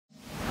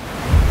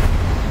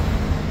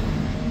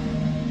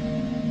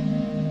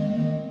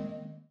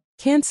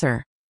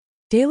Cancer.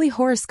 Daily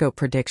horoscope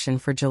prediction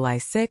for July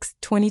 6,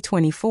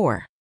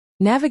 2024.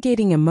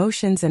 Navigating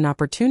emotions and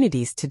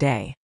opportunities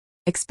today.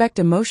 Expect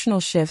emotional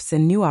shifts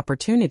and new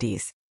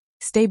opportunities.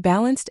 Stay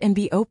balanced and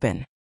be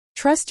open.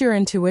 Trust your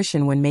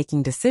intuition when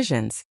making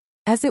decisions,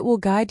 as it will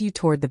guide you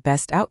toward the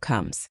best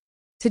outcomes.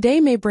 Today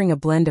may bring a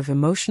blend of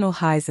emotional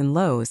highs and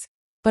lows,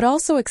 but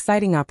also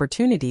exciting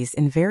opportunities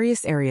in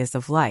various areas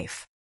of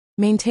life.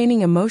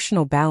 Maintaining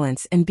emotional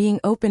balance and being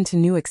open to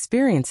new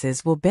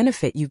experiences will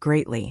benefit you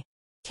greatly.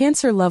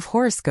 Cancer love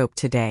horoscope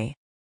today.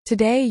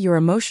 Today, your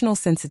emotional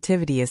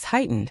sensitivity is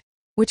heightened,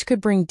 which could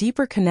bring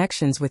deeper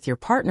connections with your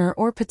partner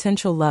or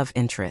potential love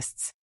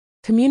interests.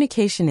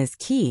 Communication is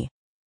key.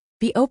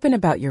 Be open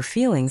about your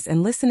feelings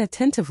and listen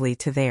attentively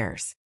to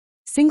theirs.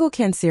 Single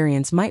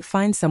Cancerians might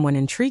find someone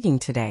intriguing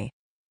today,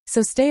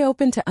 so stay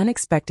open to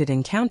unexpected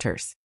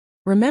encounters.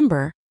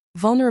 Remember,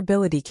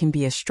 vulnerability can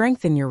be a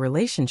strength in your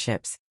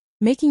relationships,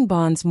 making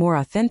bonds more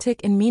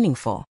authentic and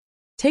meaningful.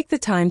 Take the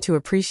time to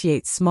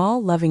appreciate small,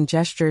 loving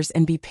gestures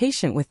and be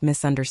patient with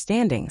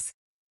misunderstandings.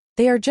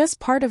 They are just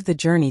part of the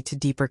journey to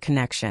deeper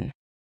connection.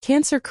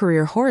 Cancer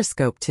career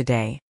horoscope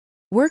today.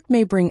 Work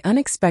may bring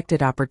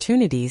unexpected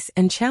opportunities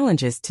and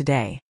challenges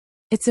today.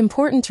 It's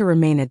important to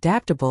remain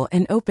adaptable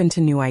and open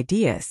to new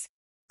ideas.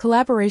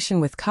 Collaboration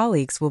with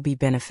colleagues will be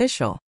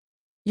beneficial.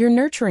 Your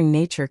nurturing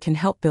nature can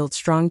help build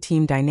strong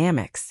team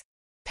dynamics.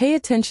 Pay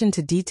attention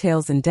to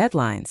details and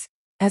deadlines,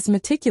 as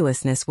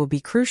meticulousness will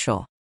be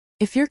crucial.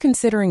 If you're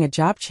considering a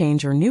job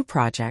change or new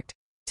project,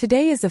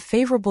 today is a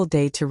favorable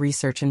day to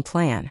research and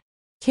plan.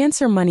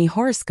 Cancer money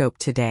horoscope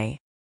today.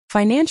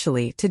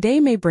 Financially, today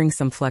may bring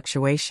some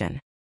fluctuation.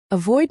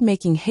 Avoid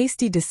making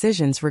hasty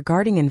decisions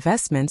regarding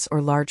investments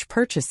or large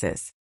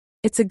purchases.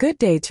 It's a good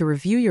day to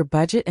review your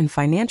budget and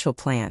financial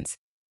plans,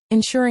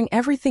 ensuring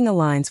everything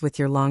aligns with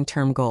your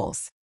long-term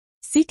goals.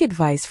 Seek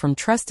advice from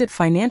trusted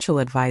financial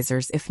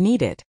advisors if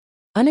needed.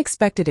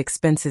 Unexpected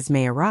expenses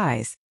may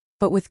arise,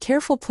 but with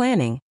careful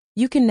planning,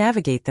 you can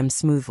navigate them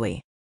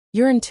smoothly.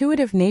 Your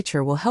intuitive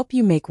nature will help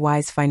you make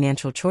wise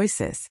financial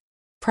choices.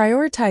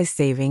 Prioritize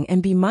saving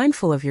and be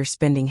mindful of your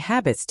spending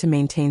habits to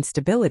maintain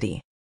stability.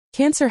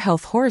 Cancer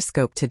health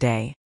horoscope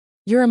today.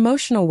 Your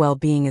emotional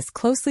well-being is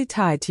closely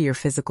tied to your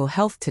physical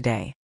health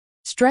today.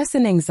 Stress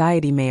and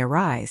anxiety may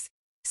arise,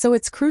 so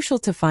it's crucial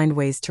to find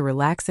ways to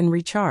relax and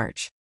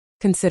recharge.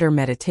 Consider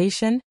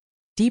meditation,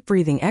 deep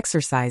breathing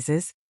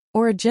exercises,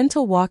 or a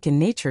gentle walk in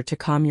nature to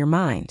calm your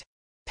mind.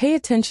 Pay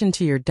attention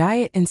to your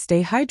diet and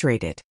stay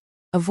hydrated.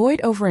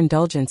 Avoid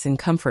overindulgence in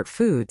comfort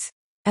foods,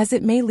 as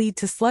it may lead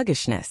to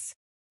sluggishness.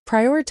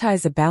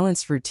 Prioritize a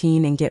balanced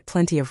routine and get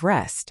plenty of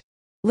rest.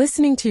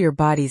 Listening to your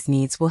body's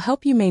needs will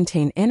help you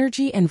maintain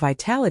energy and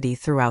vitality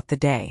throughout the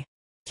day.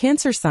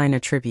 Cancer sign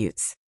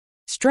attributes.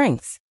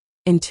 Strengths: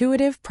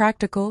 intuitive,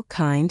 practical,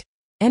 kind,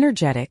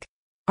 energetic,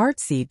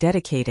 artsy,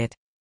 dedicated,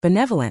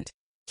 benevolent,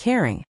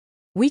 caring.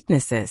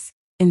 Weaknesses: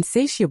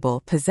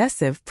 insatiable,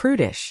 possessive,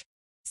 prudish.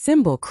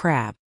 Symbol: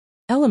 crab.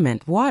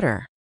 Element: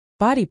 water.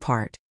 Body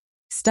part: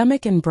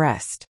 stomach and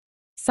breast.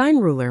 Sign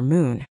ruler: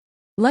 moon.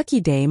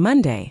 Lucky day: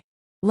 Monday.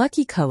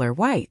 Lucky color: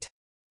 white.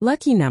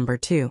 Lucky number: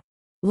 2.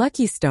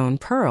 Lucky stone: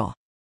 pearl.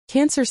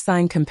 Cancer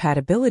sign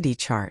compatibility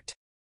chart.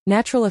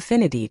 Natural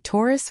affinity: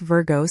 Taurus,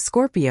 Virgo,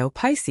 Scorpio,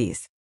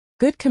 Pisces.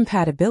 Good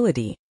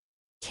compatibility: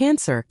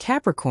 Cancer,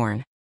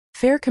 Capricorn.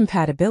 Fair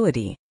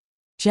compatibility: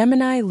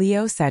 Gemini,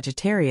 Leo,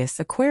 Sagittarius,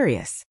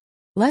 Aquarius.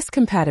 Less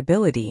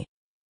compatibility: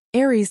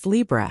 Aries,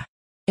 Libra.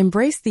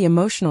 Embrace the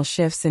emotional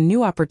shifts and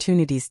new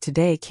opportunities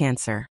today,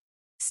 Cancer.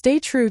 Stay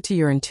true to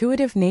your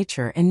intuitive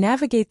nature and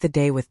navigate the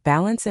day with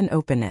balance and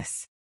openness.